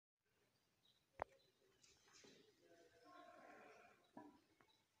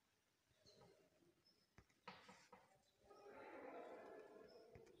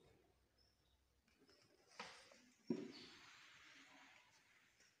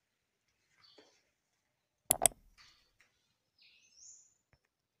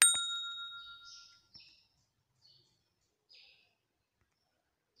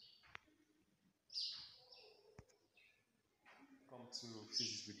to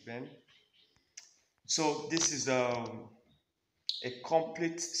Physics with Ben. So this is a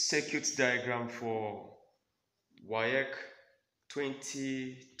complete circuit diagram for WAEC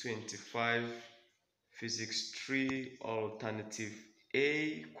 2025 Physics 3 Alternative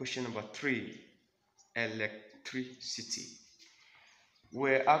A, question number 3, electricity.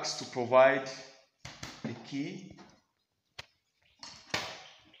 We're asked to provide the key.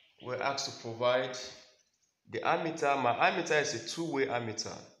 We're asked to provide the ammeter. My ammeter is a two-way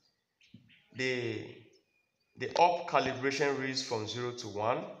ammeter. The up calibration reads from 0 to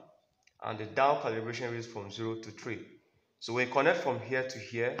 1 and the down calibration reads from 0 to 3. So when you connect from here to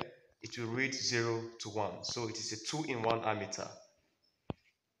here, it will read 0 to 1. So it is a 2-in-1 ammeter.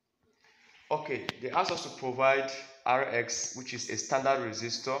 Okay, they asked us to provide Rx, which is a standard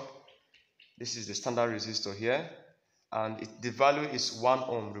resistor. This is the standard resistor here, and the value is 1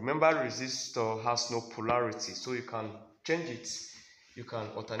 ohm. Remember, resistor has no polarity, so you can change it. You can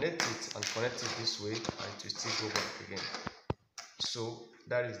alternate it and connect it this way, and it will still go back again. So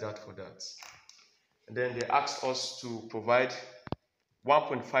that is that for that. And then they asked us to provide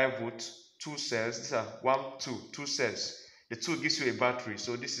 1.5 volt, 2 cells. These are 2 cells. The 2 gives you a battery.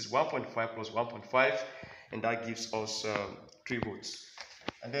 So this is 1.5 plus 1.5, and that gives us 3 volts.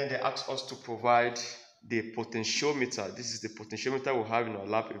 And then they asked us to provide the potentiometer. This is the potentiometer we have in our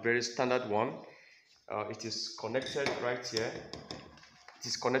lab, a very standard one. It is connected right here. It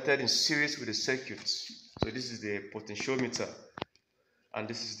is connected in series with the circuit. So this is the potentiometer, and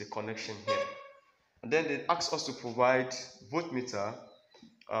this is the connection here. And then they asked us to provide voltmeter,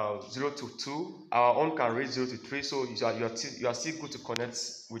 0 to 2. Our own can read 0 to 3, so you are still good to connect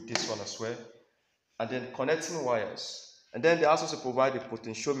with this one as well. And then connecting wires. And then they asked us to provide the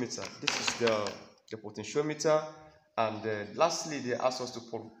potentiometer. This is the potentiometer. And lastly, they asked us to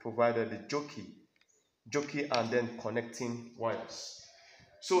provide the jockey, and then connecting wires.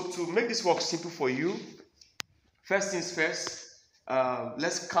 So to make this work simple for you, first things first,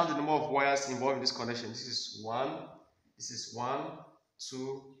 let's count the number of wires involved in this connection. This is 1,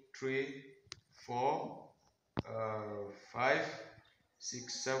 2, 3, 4, 5,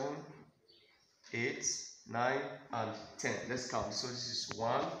 6, 7, 8, 9, and 10. Let's count. So this is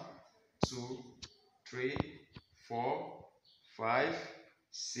 1, 2, 3, 4, 5,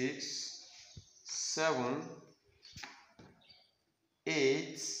 6, 7,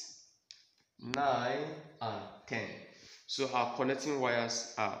 8, 9, and 10. So our connecting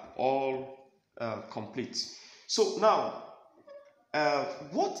wires are all complete. So now,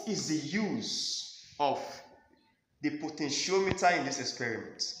 what is the use of the potentiometer in this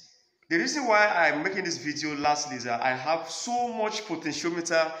experiment? The reason why I'm making this video lastly is that I have so much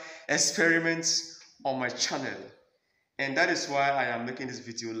potentiometer experiments on my channel, and that is why I am making this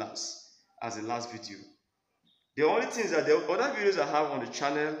video as the last video. The only thing is that the other videos I have on the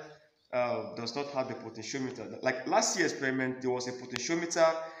channel does not have the potentiometer. Like last year's experiment, there was a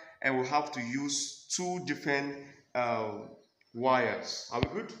potentiometer, and we have to use 2 different wires. Are we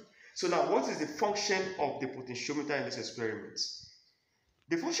good? So now, what is the function of the potentiometer in this experiment?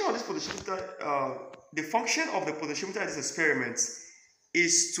 The function of the potentiometer in this experiment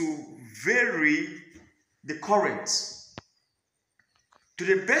is to vary the current. To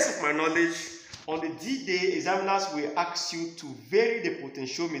the best of my knowledge, on the D-Day, examiners will ask you to vary the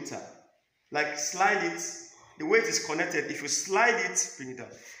potentiometer. Like slide it, the way it is connected, if you slide it, bring it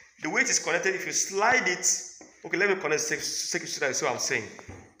down. The way it is connected, if you slide it, okay, let me connect the circuit so that's what I'm saying.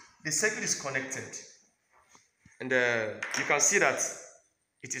 The circuit is connected, and you can see that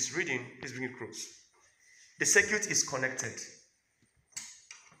it is reading, please bring it close. The circuit is connected.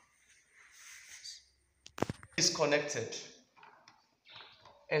 It's connected,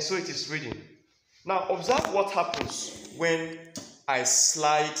 and so it is reading. Now observe what happens when I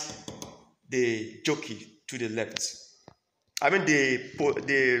slide the jockey to the left. I mean the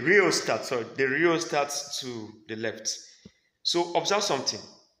rheostat, the rheostat to the left. So observe something.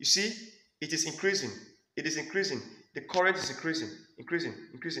 You see, it is increasing. It is increasing. The current is increasing,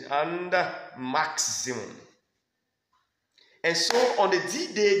 and maximum. And so on the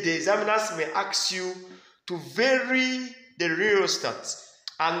D-Day, the examiners may ask you to vary the rheostat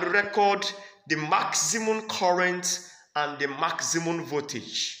and record the maximum current and the maximum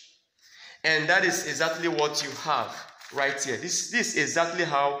voltage. And that is exactly what you have right here. This is exactly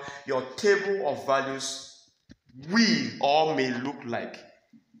how your table of values will or may look like.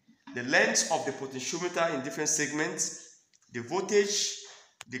 The length of the potentiometer in different segments, the voltage,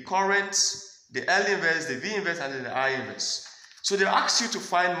 the current, the L inverse, the V inverse, and then the I inverse. So they ask you to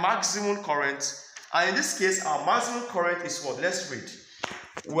find maximum current, and in this case, our maximum current is what? Let's read.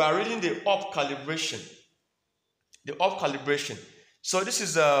 We are reading the up calibration. The up calibration. So this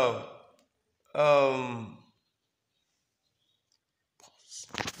is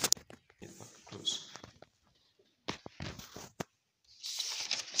close.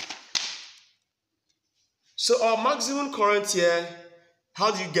 So our maximum current here,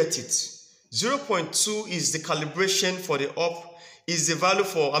 how do you get it? 0.2 is the calibration for the up, is the value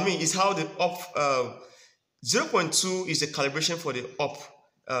for, is how the up, 0.2 is the calibration for the up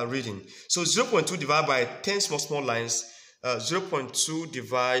reading. So 0.2 divided by 10 small lines, 0.2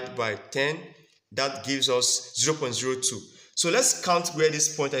 divided by 10, that gives us 0.02. So let's count where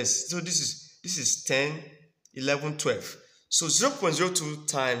this pointer is. So this is 10, 11, 12. So 0.02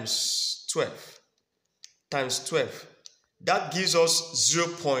 times 12 times 12. That gives us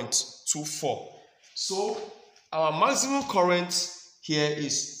 0.24. So our maximum current here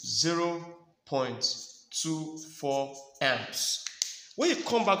is 0.24 amps. When you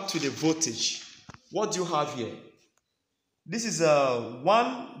come back to the voltage, what do you have here? This is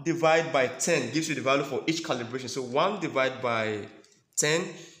 1 divided by 10 gives you the value for each calibration. So 1 divided by 10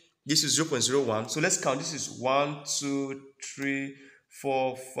 gives you 0.01. So let's count. This is 1, 2, 3,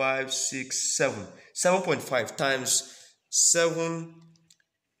 4, 5, 6, 7. 7.5 times 7,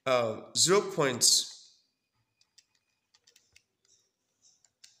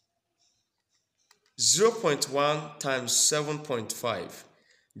 0.1 times 7.5.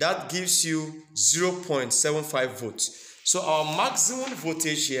 That gives you 0.75 volts. So our maximum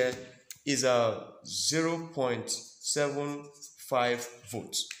voltage here is 0.75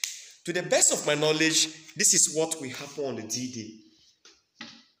 volts. To the best of my knowledge, this is what will happen on the D-Day.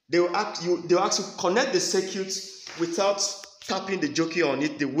 They will ask you connect the circuit without tapping the jockey on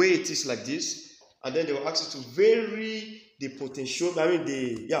it the way it is like this, and then they will ask you to vary the potential,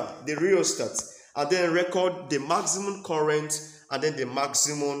 the rheostat, and then record the maximum current and then the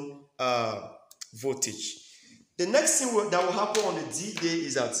maximum voltage. The next thing that will happen on the D-Day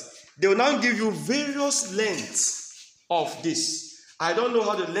is that they will now give you various lengths of this. I don't know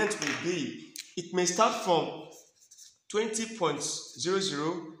how the length will be. It may start from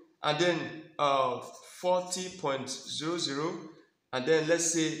 20.00 and then 40.00 and then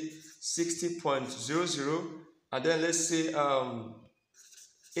let's say 60.00 and then let's say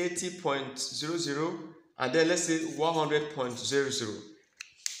 80.00 and then let's say 100.00.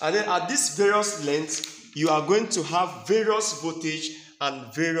 And then at these various lengths, you are going to have various voltage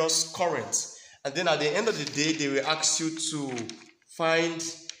and various currents. And then at the end of the day, they will ask you to find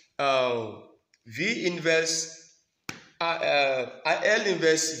V inverse, IL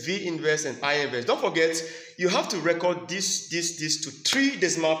inverse, V inverse, and I inverse. Don't forget, you have to record this to 3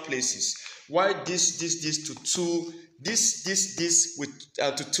 decimal places. Why this to 2, this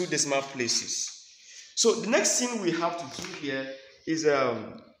to 2 decimal places. So the next thing we have to do here is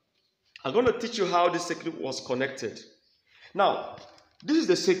I'm going to teach you how this circuit was connected. Now, this is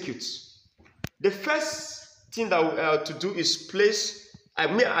the circuit. The first thing that we have to do is place,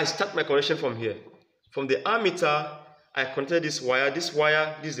 I start my connection from here. From the ammeter, I connected this wire. This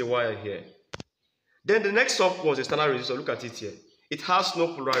is the wire here. Then the next up was a standard resistor. Look at it here. It has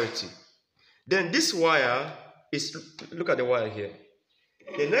no polarity. Then this wire is, look at the wire here.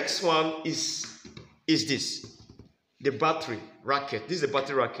 The next one is this, the battery racket. This is the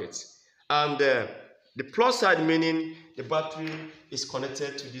battery racket. And the plus side, meaning the battery is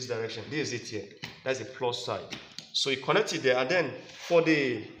connected to this direction. This is it here. That's the plus side. So you connect it there. And then for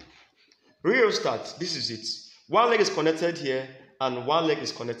the rheostat, this is it. One leg is connected here and one leg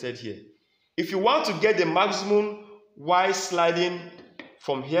is connected here. If you want to get the maximum Y sliding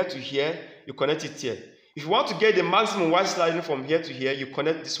from here to here, you connect it here. If you want to get the maximum Y sliding from here to here, you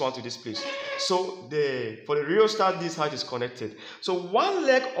connect this one to this place. So for the rheostat, this height is connected. So one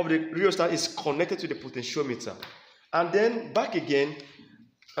leg of the rheostat is connected to the potentiometer. And then back again,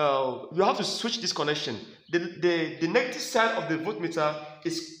 you have to switch this connection. The negative side of the voltmeter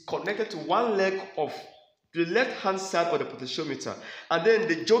is connected to one leg of the left-hand side of the potentiometer. And then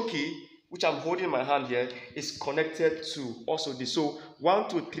the jockey, which I'm holding in my hand here, is connected to also this. So 1,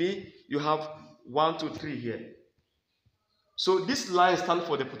 2, 3, you have 1, 2, 3 here. So this line stands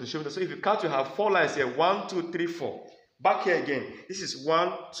for the potentiometer. So if you count, you have 4 lines here. 1, 2, 3, 4. Back here again. This is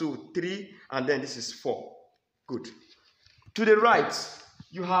 1, 2, 3, and then this is 4. Good. To the right,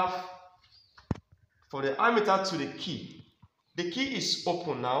 you have for the ammeter to the key. The key is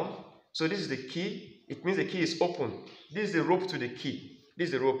open now. So this is the key. It means the key is open. This is the rope to the key. This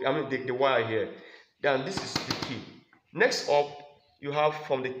is the rope, the wire here. Then this is the key. Next up, you have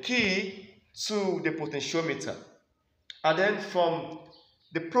from the key to the potentiometer. And then from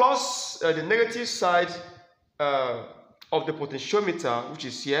the plus, the negative side of the potentiometer, which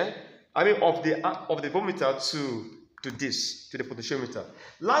is here, of the voltmeter to to this, to the potentiometer.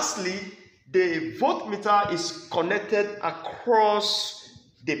 Lastly, the voltmeter is connected across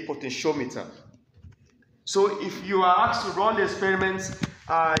the potentiometer. So if you are asked to run the experiments,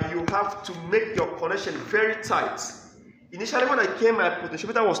 you have to make your connection very tight. Initially when I came, my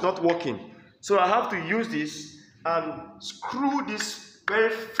potentiometer was not working. So I have to use this and screw this very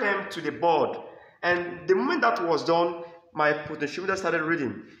firm to the board. And the moment that was done, my potentiometer started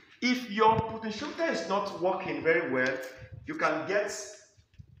reading. If your potentiometer is not working very well, you can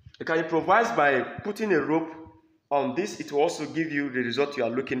improvise by putting a rope on this. It will also give you the result you are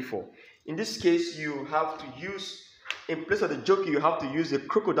looking for. In this case, you have to use, in place of the jockey, you have to use a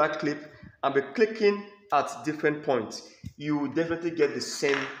crocodile clip and be clicking at different points. You will definitely get the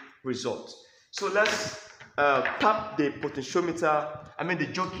same result. So let's tap the potentiometer, the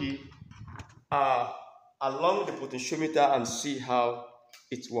jockey, along the potentiometer and see how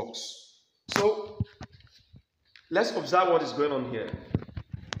it works. So let's observe what is going on here.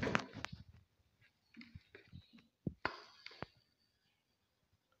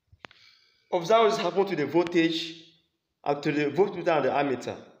 Observe what is happening to the voltage, to the voltmeter and the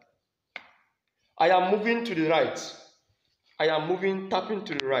ammeter. I am moving to the right. I am moving, tapping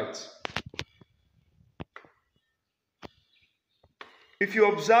to the right. If you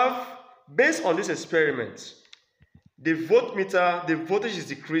observe, based on this experiment, the voltmeter, the voltage is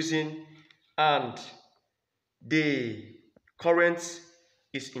decreasing and the current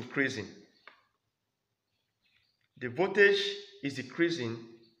is increasing. The voltage is decreasing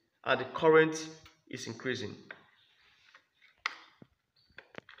and the current is increasing.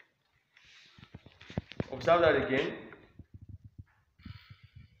 Observe that again.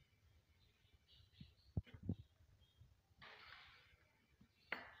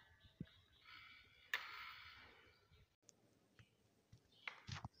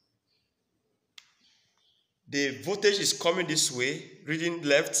 The voltage is coming this way, reading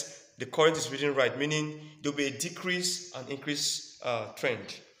left, the current is reading right, meaning there will be a decrease and increase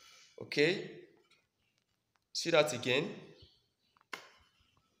trend. Okay? See that again.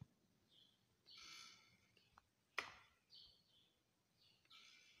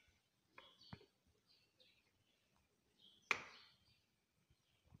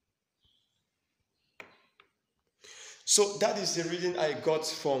 So that is the reading I got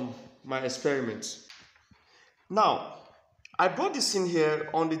from my experiment. Now, I brought this in here.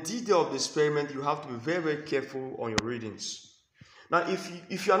 On the D-Day of the experiment, you have to be very, very careful on your readings. Now,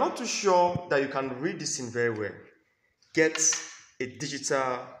 if you are not too sure that you can read this in very well, get a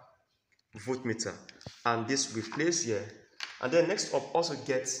digital voltmeter, and this will be placed here. And then next up, also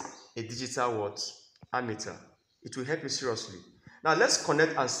get a digital ammeter. It will help you seriously. Now, let's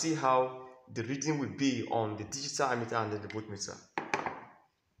connect and see how the reading will be on the digital ammeter and then the voltmeter.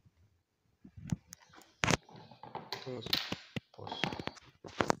 Pause.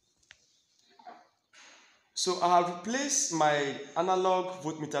 So I have replaced my analog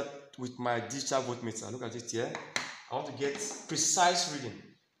voltmeter with my digital voltmeter. Look at it here. I want to get precise reading,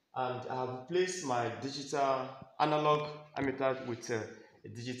 and I have replaced my digital analog ammeter with a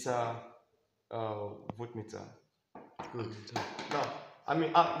digital voltmeter. Good. Now,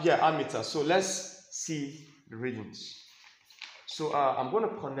 ammeter. So let's see the readings. So I'm going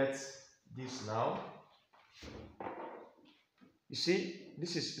to connect this now. You see,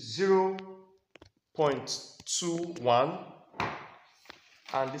 this is 0.21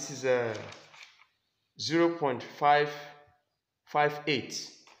 and this is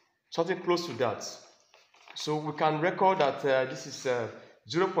 0.558, something close to that. So we can record that this is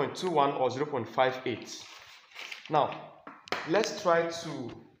 0.21 or 0.58. Now, let's try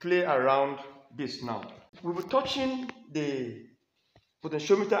to play around this now. We will be touching the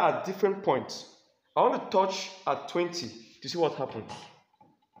potentiometer at different points. I want to touch at 20 to see what happens.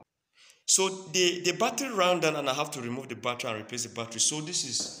 So the battery ran down and I have to remove the battery and replace the battery. So this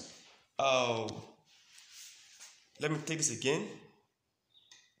is, let me take this again.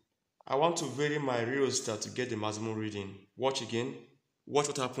 I want to vary my rheostat to get the maximum reading. Watch again. Watch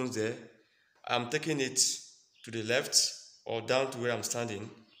what happens there. I'm taking it to the left or down to where I'm standing.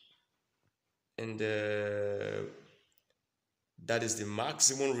 And that is the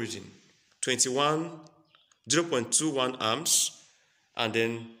maximum reading. 0.21 amps and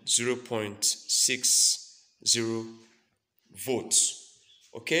then 0.60 volts.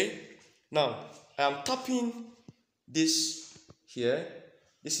 Okay, now I'm tapping this here.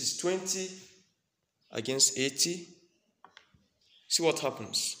 This is 20 against 80. See what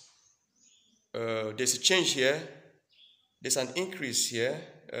happens. There's a change here, there's an increase here,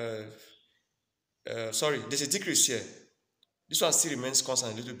 there's a decrease here. This one still remains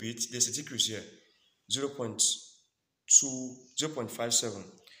constant a little bit. There's a decrease here, 0.2 to 0.57.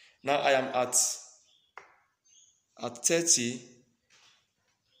 Now I am at 30.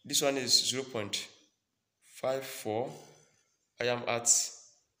 This one is 0.54. I am at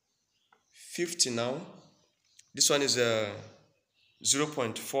 50 now. This one is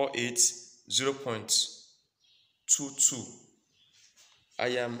 0.48, 0.22. I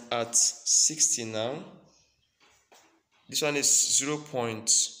am at 60 now. This one is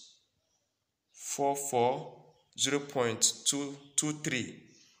 0.44, 0.223.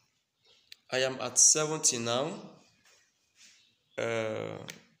 I am at 70 now.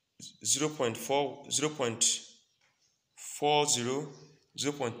 0.4, 0.40,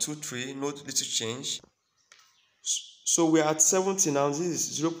 0.23, no little change. So we are at 70 now. This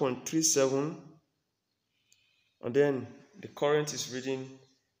is 0.37, and then the current is reading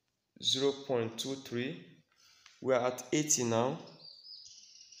 0.23. We are at 80 now.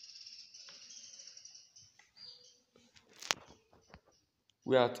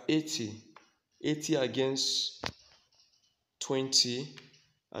 We are at 80 against 20,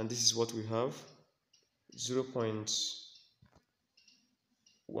 and this is what we have,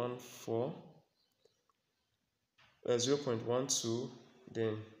 0.14, 0.12,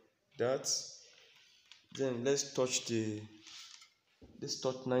 then that, then let's touch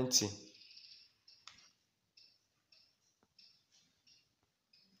 90,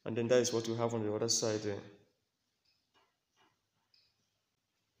 and then that is what we have on the other side there.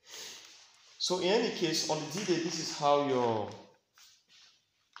 So in any case, on the D-Day, this is how your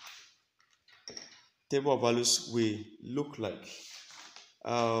table of values will look like.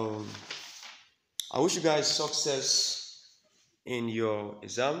 I wish you guys success in your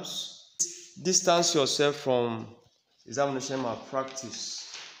exams. Distance yourself from examination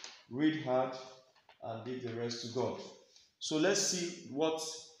malpractice. Read hard and leave the rest to God. So let's see what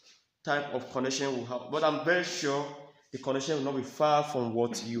type of connection we have. But I'm very sure the connection will not be far from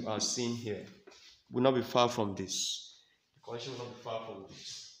what you are seeing here. Will not be far from this. The connection will not be far from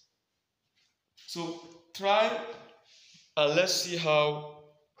this. So try and let's see how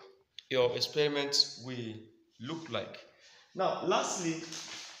your experiment will look like. Now, lastly,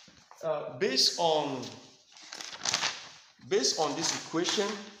 based on this equation,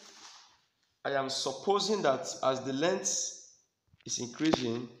 I am supposing that as the length is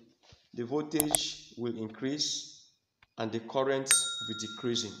increasing, the voltage will increase and the current will be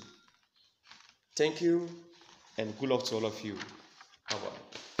decreasing. Thank you and good luck to all of you.